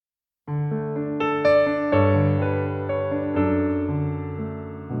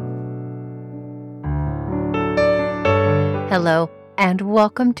Hello, and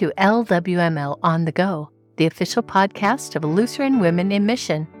welcome to LWML On The Go, the official podcast of Lutheran Women in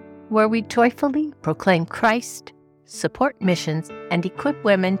Mission, where we joyfully proclaim Christ, support missions, and equip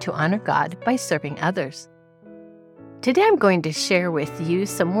women to honor God by serving others. Today I'm going to share with you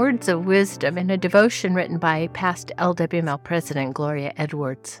some words of wisdom in a devotion written by past LWML President Gloria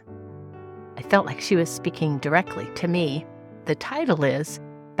Edwards. I felt like she was speaking directly to me. The title is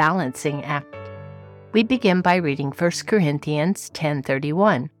Balancing Act. We begin by reading 1 Corinthians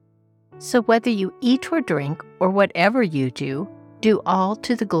 10:31. So whether you eat or drink or whatever you do all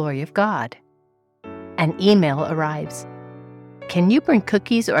to the glory of God. An email arrives. Can you bring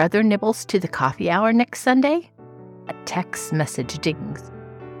cookies or other nibbles to the coffee hour next Sunday? A text message dings.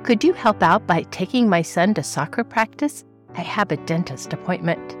 Could you help out by taking my son to soccer practice? I have a dentist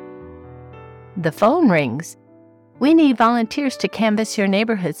appointment. The phone rings. We need volunteers to canvass your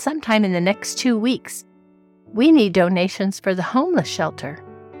neighborhood sometime in the next 2 weeks. We need donations for the homeless shelter.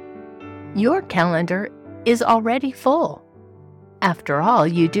 Your calendar is already full. After all,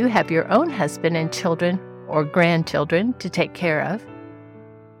 you do have your own husband and children or grandchildren to take care of.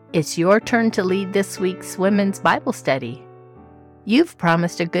 It's your turn to lead this week's women's Bible study. You've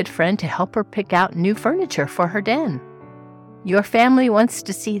promised a good friend to help her pick out new furniture for her den. Your family wants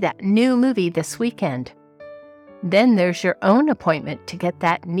to see that new movie this weekend. Then there's your own appointment to get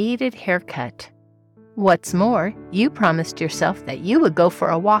that needed haircut. What's more, you promised yourself that you would go for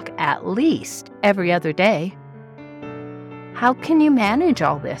a walk at least every other day. How can you manage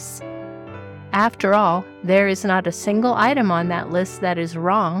all this? After all, there is not a single item on that list that is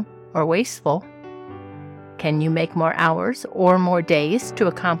wrong or wasteful. Can you make more hours or more days to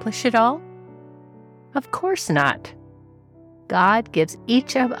accomplish it all? Of course not. God gives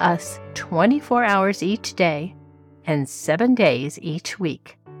each of us 24 hours each day and 7 days each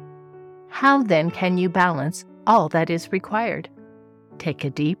week. How then can you balance all that is required? Take a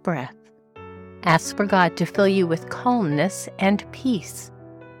deep breath. Ask for God to fill you with calmness and peace.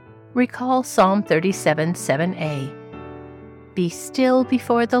 Recall Psalm 37:7a. Be still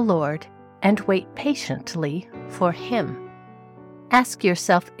before the Lord and wait patiently for Him. Ask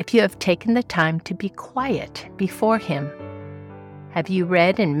yourself if you have taken the time to be quiet before Him. Have you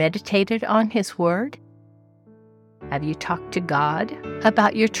read and meditated on His Word? Have you talked to God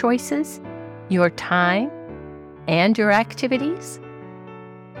about your choices, your time, and your activities?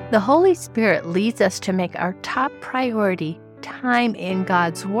 The Holy Spirit leads us to make our top priority time in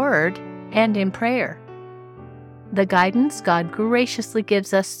God's Word and in prayer. The guidance God graciously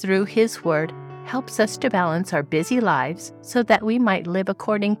gives us through His Word helps us to balance our busy lives so that we might live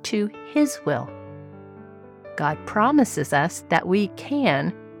according to His will. God promises us that we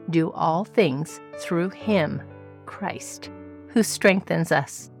can do all things through Him, Christ, who strengthens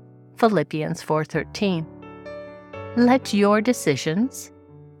us. Philippians 4:13. Let your decisions,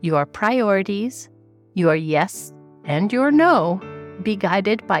 your priorities, your yes and your no be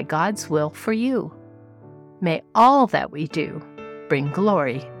guided by God's will for you. May all that we do bring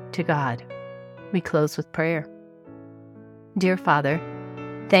glory to God. We close with prayer. Dear Father,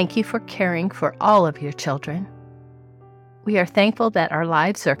 thank you for caring for all of your children. We are thankful that our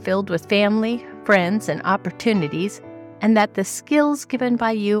lives are filled with family, friends, and opportunities, and that the skills given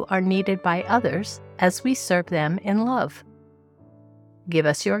by you are needed by others as we serve them in love. Give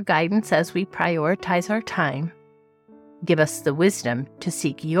us your guidance as we prioritize our time. Give us the wisdom to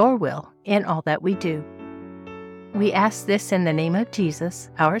seek your will in all that we do. We ask this in the name of Jesus,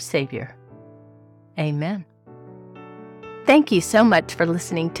 our Savior. Amen. Thank you so much for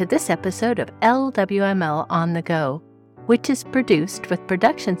listening to this episode of LWML On The Go, which is produced with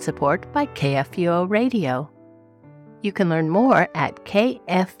production support by KFUO Radio. You can learn more at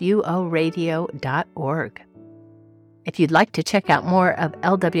kfuoradio.org. If you'd like to check out more of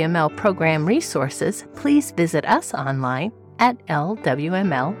LWML program resources, please visit us online at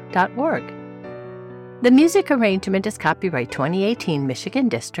lwml.org. The music arrangement is copyright 2018 Michigan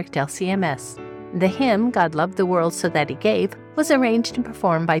District LCMS. The hymn, God Loved the World So That He Gave, was arranged and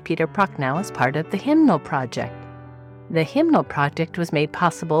performed by Peter Prochnow as part of the Hymnal Project. The Hymnal Project was made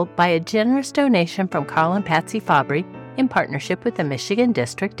possible by a generous donation from Carl and Patsy Fabry in partnership with the Michigan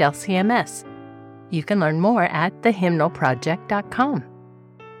District LCMS. You can learn more at thehymnalproject.com.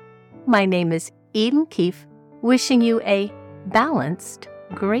 My name is Eden Keefe, wishing you a balanced,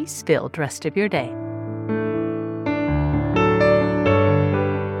 grace-filled rest of your day.